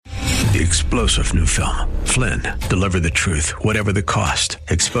The explosive new film, Flynn, deliver the truth, whatever the cost,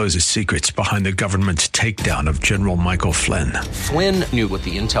 exposes secrets behind the government's takedown of General Michael Flynn. Flynn knew what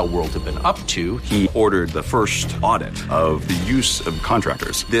the intel world had been up to. He ordered the first audit of the use of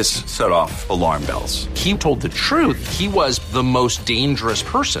contractors. This set off alarm bells. He told the truth. He was the most dangerous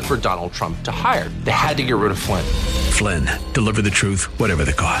person for Donald Trump to hire. They had to get rid of Flynn. Flynn, deliver the truth, whatever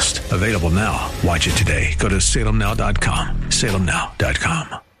the cost. Available now. Watch it today. Go to salemnow.com.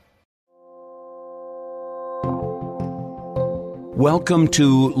 salemnow.com. Welcome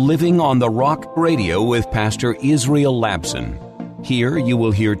to Living on the Rock Radio with Pastor Israel Labson. Here you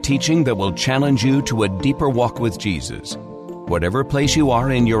will hear teaching that will challenge you to a deeper walk with Jesus. Whatever place you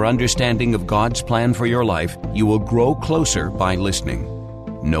are in your understanding of God's plan for your life, you will grow closer by listening.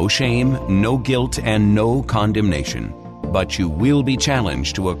 No shame, no guilt, and no condemnation. But you will be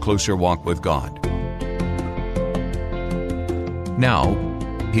challenged to a closer walk with God. Now,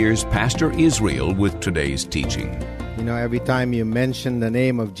 here's Pastor Israel with today's teaching. You know, every time you mention the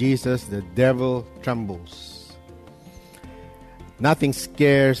name of Jesus, the devil trembles. Nothing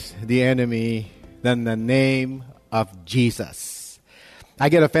scares the enemy than the name of Jesus. I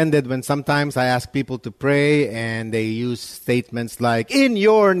get offended when sometimes I ask people to pray and they use statements like, "In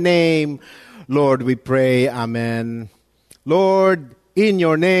your name, Lord, we pray, amen. Lord, in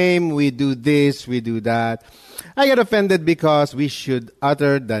your name, we do this, we do that." I get offended because we should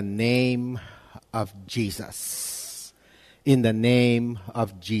utter the name of Jesus. In the name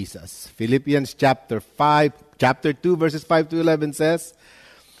of Jesus. Philippians chapter 2, verses 5 to 11 says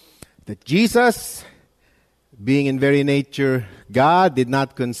that Jesus, being in very nature God, did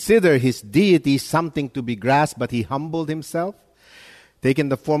not consider his deity something to be grasped, but he humbled himself, taking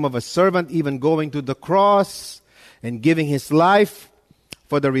the form of a servant, even going to the cross and giving his life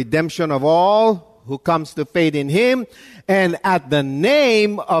for the redemption of all who comes to faith in him. And at the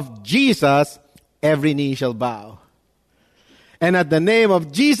name of Jesus, every knee shall bow. And at the name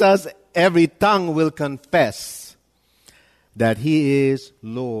of Jesus, every tongue will confess that he is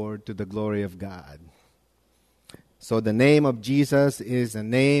Lord to the glory of God. So the name of Jesus is a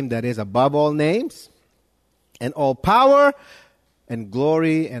name that is above all names, and all power and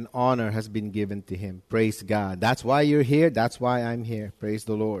glory and honor has been given to him. Praise God. That's why you're here. That's why I'm here. Praise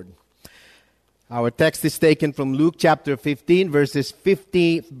the Lord. Our text is taken from Luke chapter 15, verses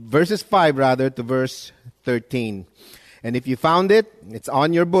 5 to verse 13. And if you found it, it's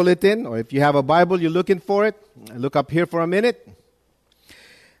on your bulletin, or if you have a Bible, you're looking for it, look up here for a minute.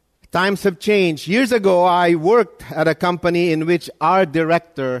 Times have changed. Years ago, I worked at a company in which our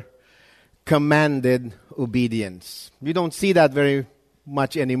director commanded obedience. You don't see that very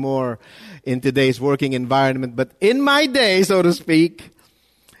much anymore in today's working environment. But in my day, so to speak,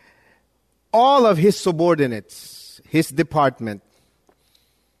 all of his subordinates, his department,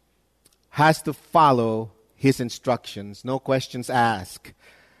 has to follow his instructions, no questions asked.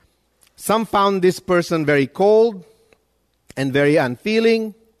 Some found this person very cold and very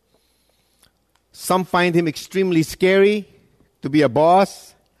unfeeling. Some find him extremely scary to be a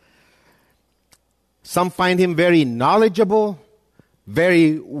boss. Some find him very knowledgeable,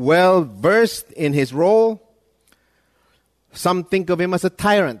 very well versed in his role. Some think of him as a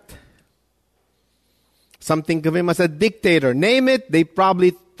tyrant. Some think of him as a dictator. Name it, they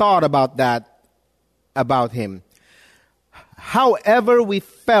probably thought about that about him. However we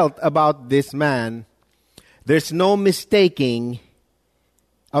felt about this man, there's no mistaking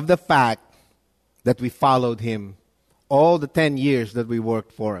of the fact that we followed him all the 10 years that we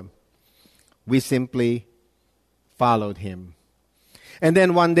worked for him. We simply followed him. And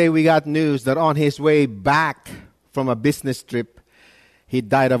then one day we got news that on his way back from a business trip, he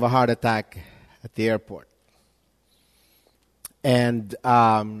died of a heart attack at the airport. And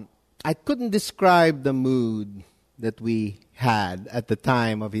I couldn't describe the mood that we had at the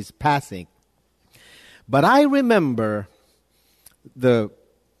time of his passing. But I remember the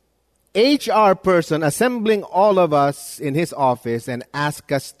HR person assembling all of us in his office and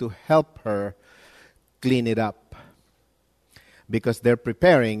ask us to help her clean it up because they're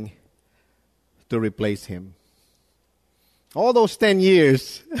preparing to replace him. All those 10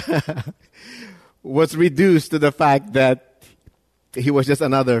 years was reduced to the fact that he was just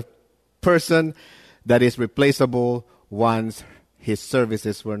another person that is replaceable once his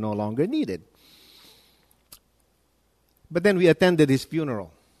services were no longer needed. But then we attended his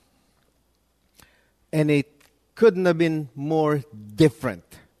funeral. And it couldn't have been more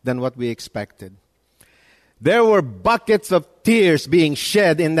different than what we expected. There were buckets of tears being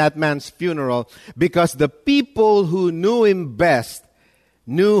shed in that man's funeral because the people who knew him best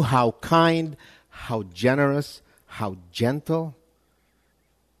knew how kind, how generous, how gentle,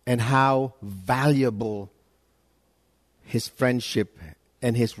 and how valuable his friendship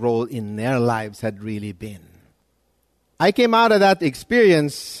and his role in their lives had really been. I came out of that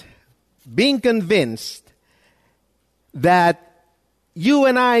experience being convinced that you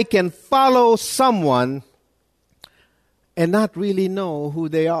and I can follow someone and not really know who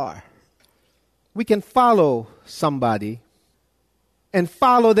they are. We can follow somebody and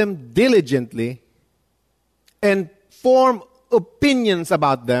follow them diligently and form opinions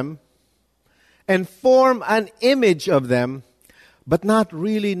about them and form an image of them, but not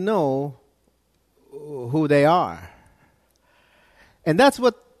really know who they are. And that's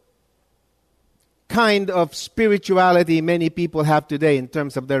what kind of spirituality many people have today in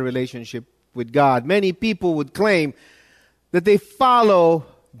terms of their relationship with God. Many people would claim that they follow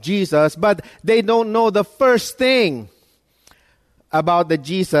Jesus, but they don't know the first thing about the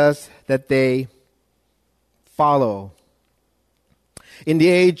Jesus that they follow. In the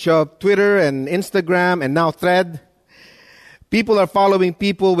age of Twitter and Instagram and now Thread, people are following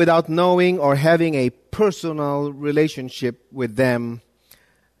people without knowing or having a personal relationship with them.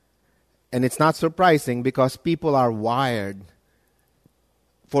 And it's not surprising because people are wired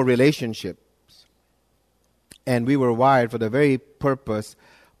for relationships. And we were wired for the very purpose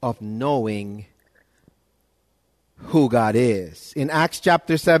of knowing who God is. In Acts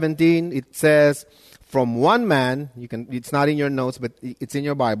chapter 17, it says, from one man, it's not in your notes, but it's in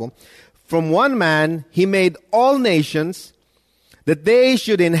your Bible. From one man, he made all nations that they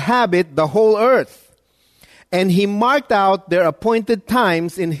should inhabit the whole earth. And he marked out their appointed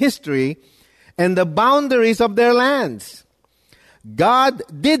times in history and the boundaries of their lands. God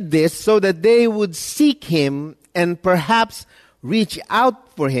did this so that they would seek him and perhaps reach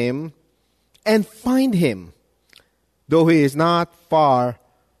out for him and find him, though he is not far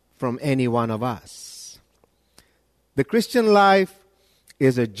from any one of us. The Christian life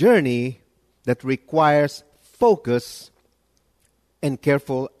is a journey that requires focus and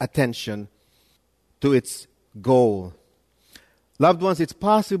careful attention to its goal. Loved ones, it's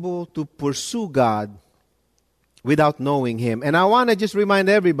possible to pursue God without knowing him. And I want to just remind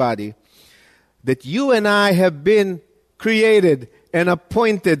everybody that you and I have been created and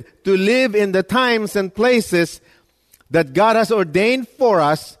appointed to live in the times and places that God has ordained for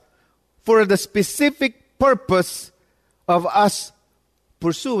us for the specific purpose of us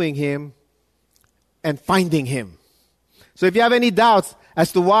pursuing him and finding him. So if you have any doubts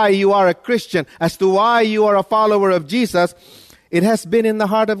as to why you are a Christian, as to why you are a follower of Jesus, it has been in the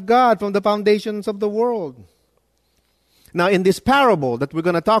heart of God from the foundations of the world. Now, in this parable that we're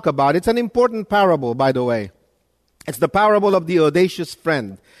going to talk about, it's an important parable, by the way. It's the parable of the audacious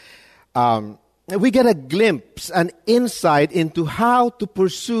friend. We get a glimpse, an insight into how to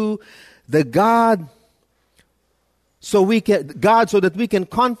pursue the God so that we can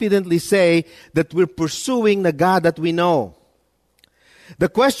confidently say that we're pursuing the God that we know. The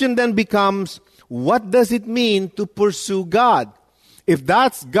question then becomes, what does it mean to pursue God? If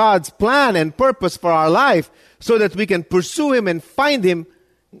that's God's plan and purpose for our life, so that we can pursue him and find him,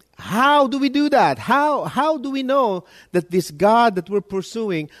 how do we do that? How do we know that this God that we're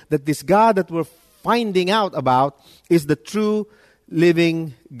pursuing, that this God that we're finding out about is the true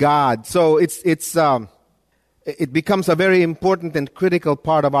living God? So it becomes a very important and critical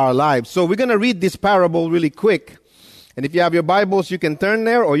part of our lives. So we're going to read this parable really quick. And if you have your Bibles, you can turn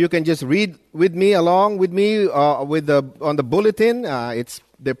there, or you can just read with me, along with me, on the bulletin.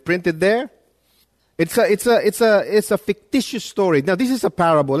 They're printed there. It's a fictitious story. Now, this is a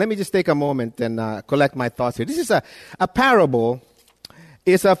parable. Let me just take a moment and collect my thoughts here. This is a parable.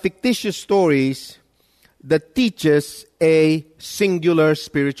 It's a fictitious stories that teaches a singular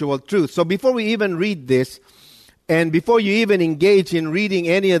spiritual truth. So before we even read this, and before you even engage in reading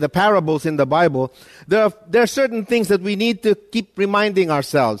any of the parables in the Bible, there are certain things that we need to keep reminding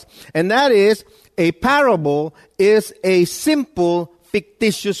ourselves. And that is, a parable is a simple,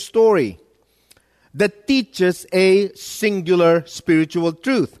 fictitious story that teaches a singular spiritual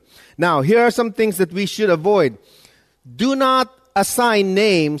truth. Now, here are some things that we should avoid. Do not assign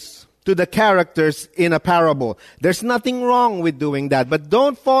names to the characters in a parable. There's nothing wrong with doing that, but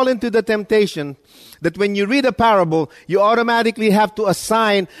don't fall into the temptation that when you read a parable, you automatically have to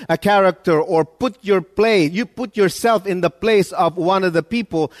assign a character or put yourself in the place of one of the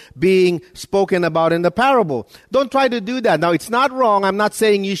people being spoken about in the parable. Don't try to do that. Now, it's not wrong. I'm not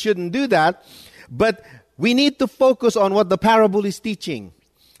saying you shouldn't do that, but we need to focus on what the parable is teaching.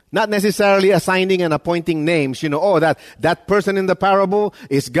 Not necessarily assigning and appointing names. That person in the parable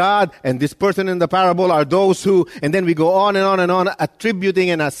is God, and this person in the parable are those who, and then we go on and on and on, attributing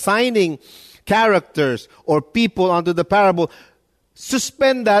and assigning characters or people onto the parable.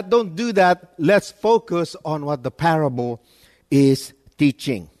 suspend that. Don't do that. Let's focus on what the parable is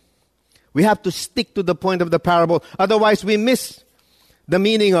teaching. We have to stick to the point of the parable. Otherwise, we miss the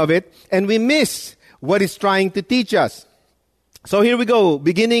meaning of it, and we miss what it's trying to teach us. So here we go,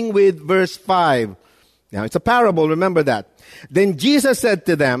 beginning with verse 5. Now, it's a parable, remember that. Then Jesus said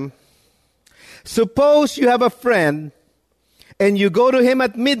to them, suppose you have a friend, and you go to him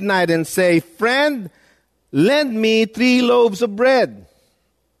at midnight and say, friend, lend me 3 loaves of bread.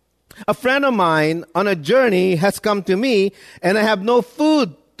 A friend of mine on a journey has come to me, and I have no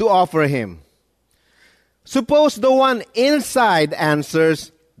food to offer him. Suppose the one inside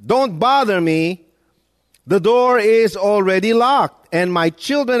answers, don't bother me. The door is already locked, and my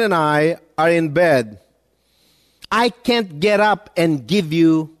children and I are in bed. I can't get up and give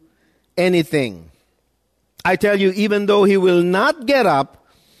you anything. I tell you, even though he will not get up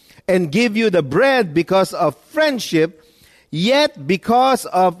and give you the bread because of friendship, yet because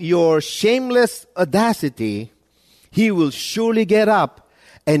of your shameless audacity, he will surely get up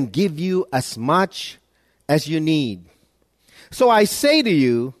and give you as much as you need. So I say to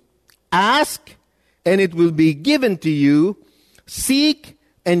you, ask and it will be given to you. Seek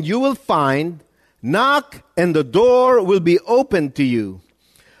and you will find. Knock and the door will be opened to you.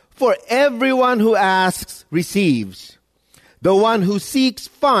 For everyone who asks receives. The one who seeks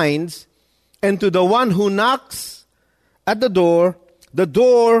finds. And to the one who knocks at the door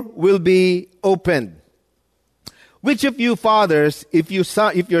will be opened. Which of you fathers, if your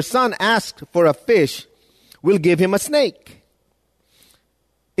son asks for a fish, will give him a snake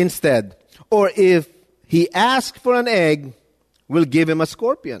instead? Or if he asks for an egg, will give him a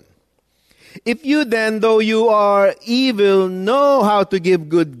scorpion? If you then, though you are evil, know how to give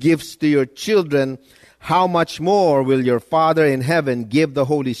good gifts to your children, how much more will your Father in heaven give the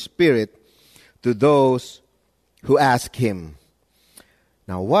Holy Spirit to those who ask him?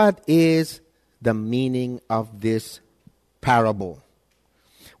 Now, what is the meaning of this parable?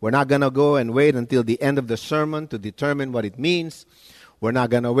 We're not going to go and wait until the end of the sermon to determine what it means. We're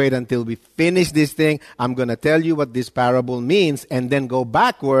not going to wait until we finish this thing. I'm going to tell you what this parable means and then go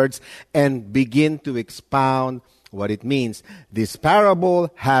backwards and begin to expound what it means. This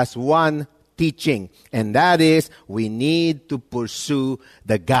parable has one teaching, and that is we need to pursue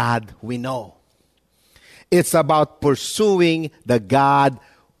the God we know. It's about pursuing the God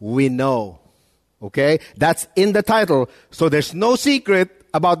we know. Okay? That's in the title. So there's no secret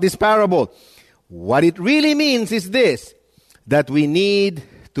about this parable. What it really means is this, that we need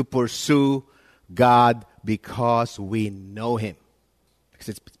to pursue God because we know him. Because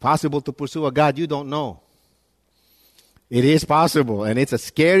it's possible to pursue a God you don't know. It is possible, and it's a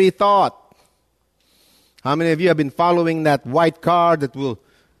scary thought. How many of you have been following that white car that will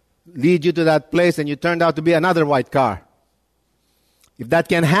lead you to that place and you turned out to be another white car? If that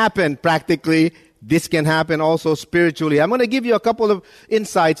can happen practically, this can happen also spiritually. I'm going to give you a couple of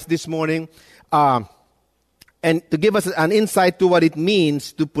insights this morning and to give us an insight to what it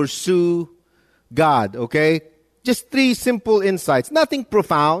means to pursue God, okay? Just 3 simple insights. Nothing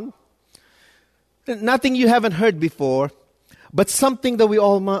profound. Nothing you haven't heard before. But something that we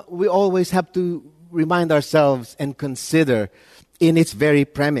always have to remind ourselves and consider in its very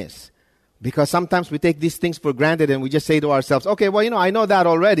premise. Because sometimes we take these things for granted and we just say to ourselves, okay, well, I know that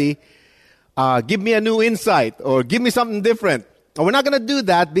already. Give me a new insight or give me something different. And we're not going to do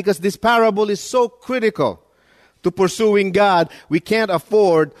that because this parable is so critical to pursuing God. We can't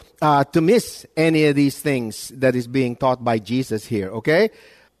afford to miss any of these things that is being taught by Jesus here, okay?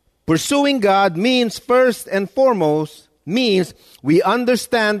 Pursuing God means, first and foremost, means we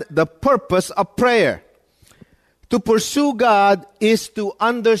understand the purpose of prayer. To pursue God is to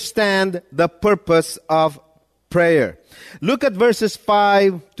understand the purpose of prayer. Look at verses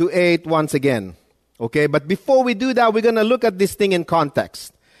 5 to 8 once again. Okay, but before we do that, we're going to look at this thing in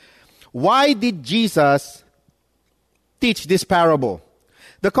context. Why did Jesus teach this parable?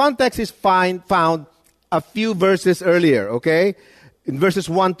 The context is found a few verses earlier, okay? In verses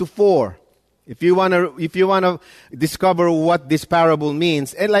 1 to 4. If you want to discover what this parable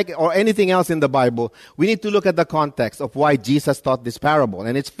means, or anything else in the Bible, we need to look at the context of why Jesus taught this parable.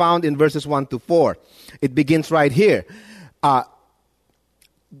 And it's found in verses 1 to 4. It begins right here.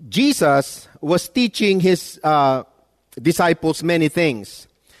 Jesus was teaching his disciples many things.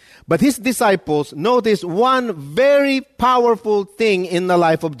 But his disciples noticed one very powerful thing in the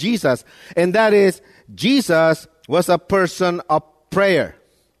life of Jesus. And that is, Jesus was a person of prayer.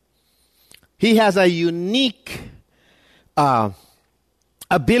 He has a unique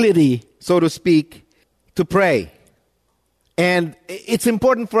ability, so to speak, to pray. And it's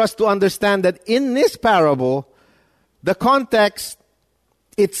important for us to understand that in this parable, the context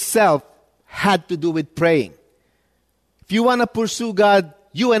itself had to do with praying. If you want to pursue God,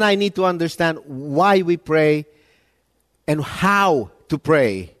 you and I need to understand why we pray and how to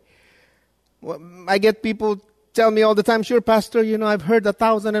pray. I get people tell me all the time, sure, Pastor, I've heard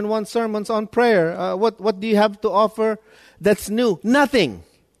 1,001 sermons on prayer. What do you have to offer that's new? Nothing.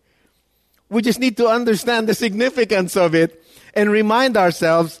 We just need to understand the significance of it and remind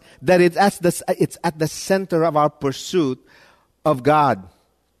ourselves that it's at the center of our pursuit of God.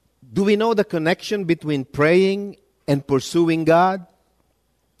 Do we know the connection between praying and pursuing God?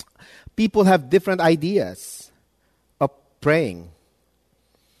 People have different ideas of praying.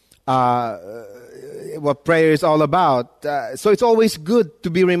 What prayer is all about. So it's always good to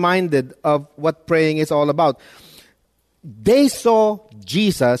be reminded of what praying is all about. They saw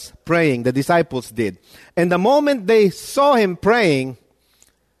Jesus praying, the disciples did. And the moment they saw him praying,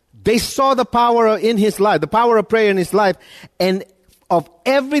 they saw the power in his life, the power of prayer in his life, and of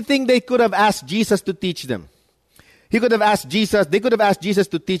everything they could have asked Jesus to teach them. They could have asked Jesus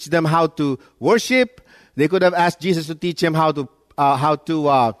to teach them how to worship. They could have asked Jesus to teach him how to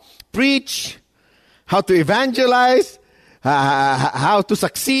preach, how to evangelize, how to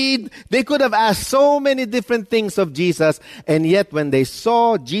succeed. They could have asked so many different things of Jesus, and yet when they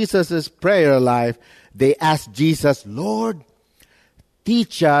saw Jesus' prayer life, they asked Jesus, Lord,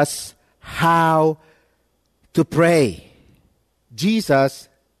 teach us how to pray. Jesus,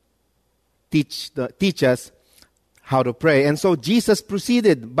 teach us how to pray. And so Jesus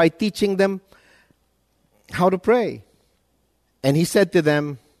proceeded by teaching them how to pray. And he said to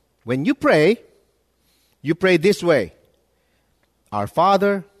them, when you pray this way. Our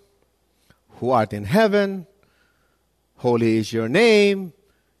Father, who art in heaven, holy is your name,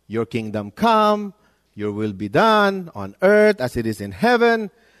 your kingdom come, your will be done on earth as it is in heaven.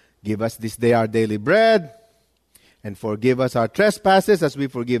 Give us this day our daily bread, and forgive us our trespasses as we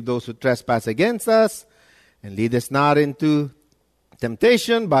forgive those who trespass against us. And lead us not into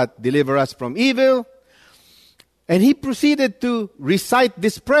temptation, but deliver us from evil. And he proceeded to recite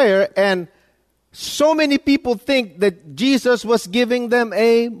this prayer, and so many people think that Jesus was giving them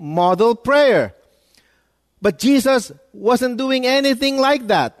a model prayer. But Jesus wasn't doing anything like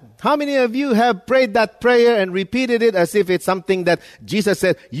that. How many of you have prayed that prayer and repeated it as if it's something that Jesus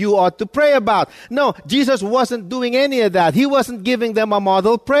said you ought to pray about? No, Jesus wasn't doing any of that. He wasn't giving them a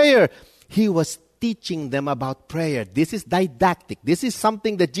model prayer. He was teaching them about prayer. This is didactic. This is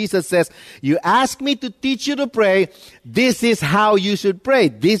something that Jesus says, you ask me to teach you to pray, this is how you should pray.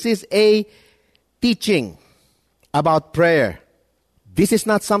 This is a teaching about prayer. This is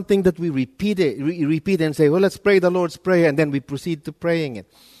not something that we repeat and say, well, let's pray the Lord's Prayer, and then we proceed to praying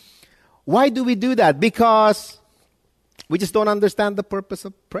it. Why do we do that? Because we just don't understand the purpose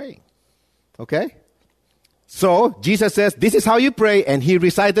of praying. Okay? So, Jesus says, this is how you pray, and he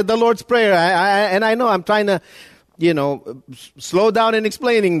recited the Lord's Prayer. And I know I'm trying to, slow down in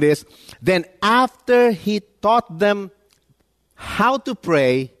explaining this. Then after he taught them how to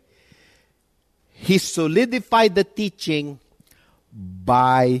pray, he solidified the teaching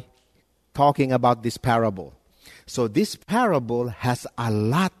by talking about this parable. So this parable has a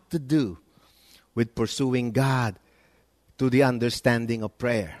lot to do with pursuing God to the understanding of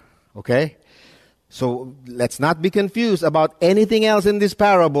prayer. Okay? So let's not be confused about anything else in this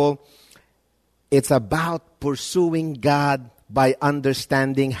parable. It's about pursuing God by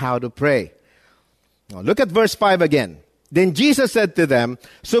understanding how to pray. Now look at verse 5 again. Then Jesus said to them,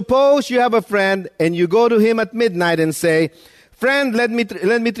 suppose you have a friend and you go to him at midnight and say, friend, lend me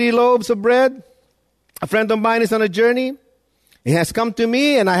 3 loaves of bread. A friend of mine is on a journey. He has come to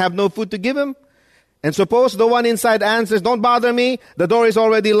me and I have no food to give him. And suppose the one inside answers, don't bother me. The door is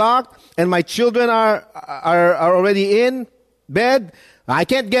already locked and my children are already in bed. I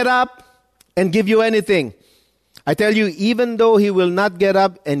can't get up and give you anything. I tell you, even though he will not get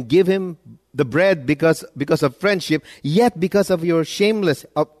up and give him the bread because of friendship, yet because of your shameless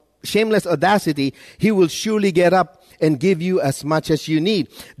audacity, he will surely get up and give you as much as you need.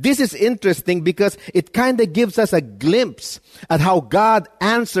 This is interesting because it kind of gives us a glimpse at how God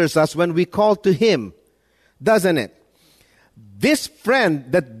answers us when we call to him, doesn't it? This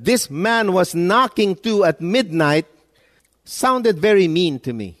friend that this man was knocking to at midnight sounded very mean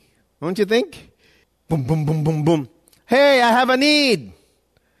to me. Don't you think? Boom, boom, boom, boom, boom. Hey, I have a need.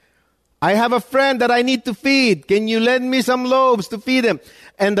 I have a friend that I need to feed. Can you lend me some loaves to feed him?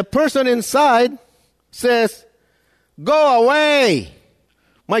 And the person inside says, go away.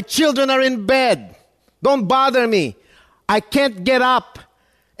 My children are in bed. Don't bother me. I can't get up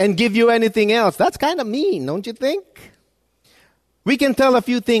and give you anything else. That's kind of mean, don't you think? We can tell a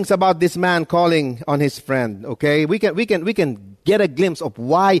few things about this man calling on his friend, okay? We can get a glimpse of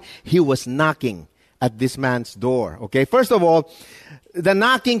why he was knocking at this man's door, okay? First of all, the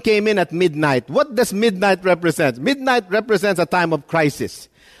knocking came in at midnight. What does midnight represent? Midnight represents a time of crisis.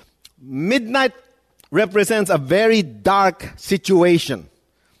 Midnight represents a very dark situation.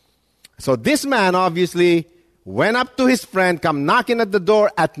 So this man obviously went up to his friend, come knocking at the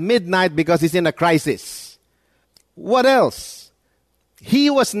door at midnight because he's in a crisis. What else?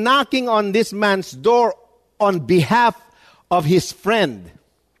 He was knocking on this man's door on behalf of his friend.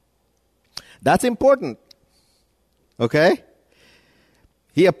 That's important. Okay?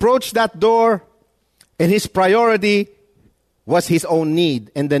 He approached that door, and his priority was his own need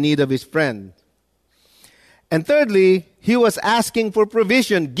and the need of his friend. And thirdly, he was asking for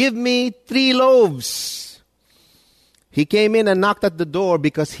provision. Give me 3 loaves. He came in and knocked at the door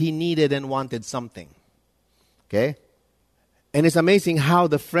because he needed and wanted something. Okay? And it's amazing how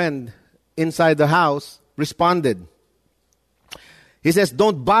the friend inside the house responded. He says,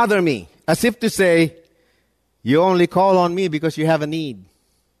 don't bother me. As if to say, you only call on me because you have a need.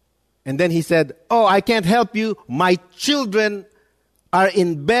 And then he said, oh, I can't help you. My children are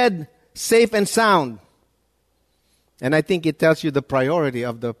in bed, safe and sound. And I think it tells you the priority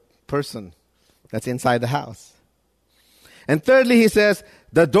of the person that's inside the house. And thirdly, he says,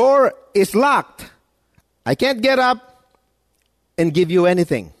 the door is locked. I can't get up and give you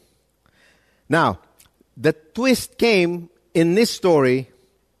anything. Now, the twist came in this story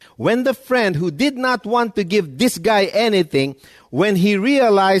when the friend who did not want to give this guy anything, when he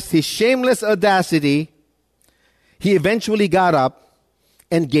realized his shameless audacity, he eventually got up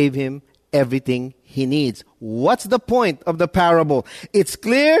and gave him everything he needs. What's the point of the parable? It's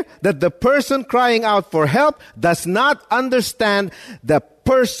clear that the person crying out for help does not understand the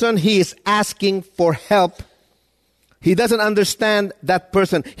person he is asking for help. He doesn't understand that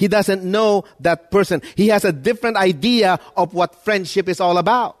person. He doesn't know that person. He has a different idea of what friendship is all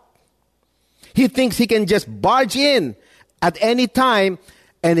about. He thinks he can just barge in at any time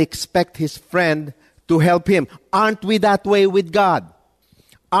and expect his friend to help him. Aren't we that way with God?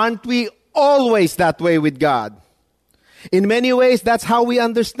 Aren't we always that way with God? In many ways, that's how we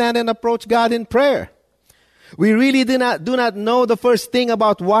understand and approach God in prayer. We really do not know the first thing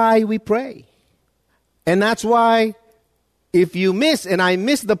about why we pray. And that's why if you miss, and I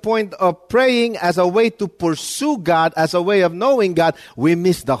miss the point of praying as a way to pursue God, as a way of knowing God, we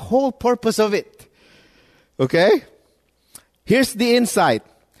miss the whole purpose of it. Okay? Here's the insight.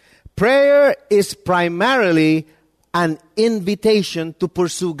 Prayer is primarily an invitation to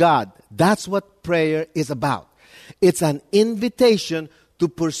pursue God. That's what prayer is about. It's an invitation to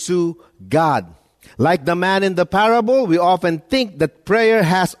pursue God. Like the man in the parable, we often think that prayer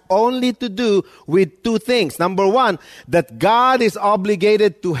has only to do with 2 things. Number 1, that God is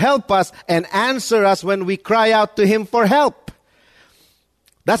obligated to help us and answer us when we cry out to Him for help.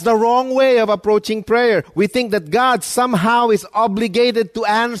 That's the wrong way of approaching prayer. We think that God somehow is obligated to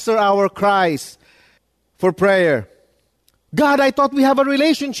answer our cries for prayer. God, I thought we have a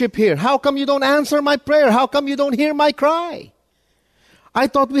relationship here. How come you don't answer my prayer? How come you don't hear my cry? I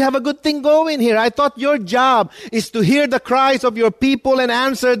thought we have a good thing going here. I thought your job is to hear the cries of your people and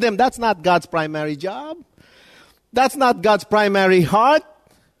answer them. That's not God's primary job. That's not God's primary heart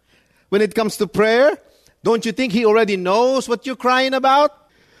when it comes to prayer. Don't you think He already knows what you're crying about?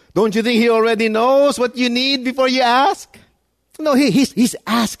 Don't you think He already knows what you need before you ask? No, He's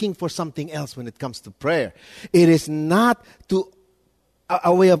asking for something else when it comes to prayer. It is not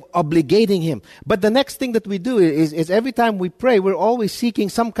a way of obligating Him. But the next thing that we do is every time we pray, we're always seeking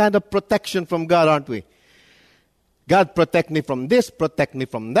some kind of protection from God, aren't we? God, protect me from this, protect me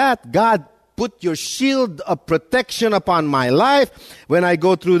from that. God, put your shield of protection upon my life. When I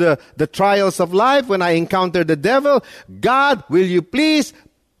go through the trials of life, when I encounter the devil, God, will you please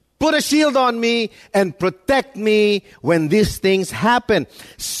put a shield on me and protect me when these things happen.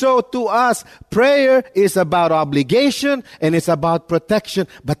 So to us, prayer is about obligation and it's about protection.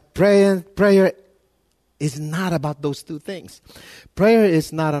 But prayer is not about those 2 things. Prayer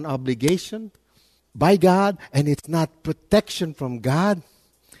is not an obligation by God and it's not protection from God.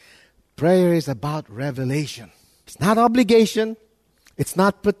 Prayer is about revelation. It's not obligation. It's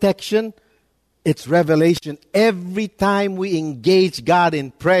not protection. It's revelation. Every time we engage God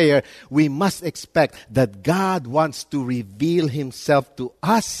in prayer, we must expect that God wants to reveal Himself to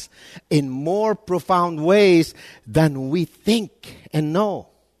us in more profound ways than we think and know.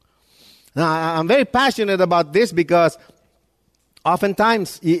 Now, I'm very passionate about this because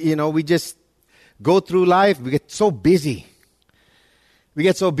oftentimes, we just go through life, we get so busy. We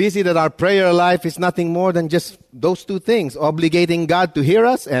get so busy that our prayer life is nothing more than just those two things, obligating God to hear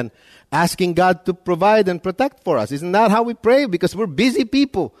us and asking God to provide and protect for us. Isn't that how we pray? Because we're busy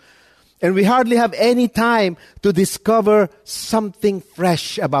people. And we hardly have any time to discover something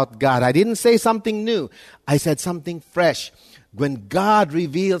fresh about God. I didn't say something new. I said something fresh. When God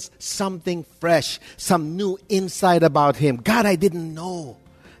reveals something fresh, some new insight about Him. God, I didn't know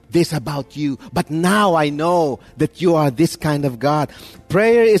this about you, but now I know that you are this kind of God.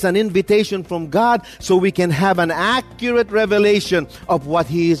 Prayer is an invitation from God so we can have an accurate revelation of what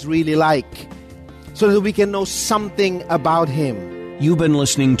He is really like, so that we can know something about Him. You've been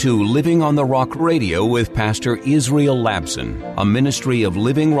listening to Living on the Rock Radio with Pastor Israel Labson, a ministry of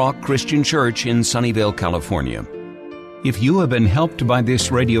Living Rock Christian Church in Sunnyvale, California. If you have been helped by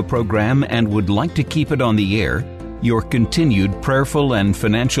this radio program and would like to keep it on the air, your continued prayerful and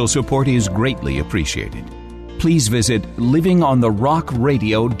financial support is greatly appreciated. Please visit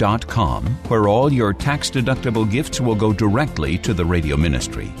livingontherockradio.com, where all your tax-deductible gifts will go directly to the radio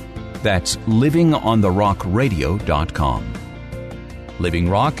ministry. That's livingontherockradio.com. Living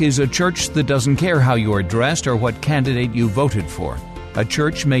Rock is a church that doesn't care how you are dressed or what candidate you voted for. A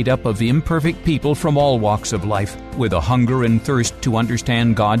church made up of imperfect people from all walks of life with a hunger and thirst to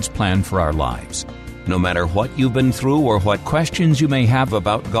understand God's plan for our lives. No matter what you've been through or what questions you may have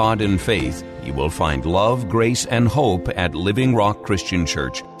about God and faith, you will find love, grace, and hope at Living Rock Christian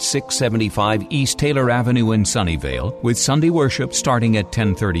Church, 675 East Taylor Avenue in Sunnyvale, with Sunday worship starting at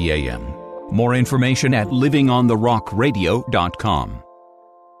 10:30 a.m. More information at livingontherockradio.com.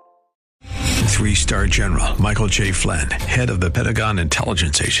 3-star General Michael J. Flynn, head of the Pentagon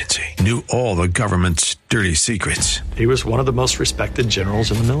Intelligence Agency, knew all the government's dirty secrets. He was one of the most respected generals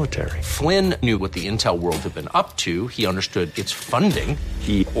in the military. Flynn knew what the intel world had been up to. He understood its funding.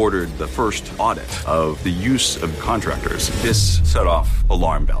 He ordered the first audit of the use of contractors. This set off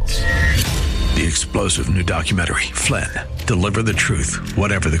alarm bells. The explosive new documentary, Flynn, Deliver the Truth,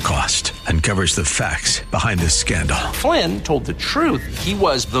 Whatever the Cost, uncovers the facts behind this scandal. Flynn told the truth. He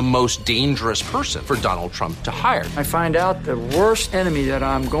was the most dangerous person for Donald Trump to hire. I find out the worst enemy that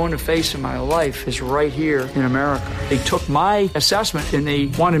I'm going to face in my life is right here in America. They took my assessment and they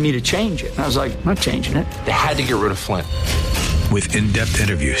wanted me to change it. And I was like, I'm not changing it. They had to get rid of Flynn. With in-depth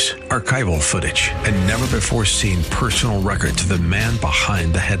interviews, archival footage, and never-before-seen personal records of the man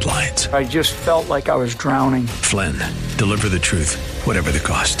behind the headlines. I just felt like I was drowning. Flynn, Deliver the Truth, Whatever the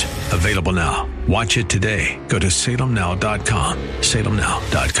Cost. Available now. Watch it today. Go to salemnow.com.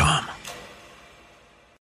 salemnow.com.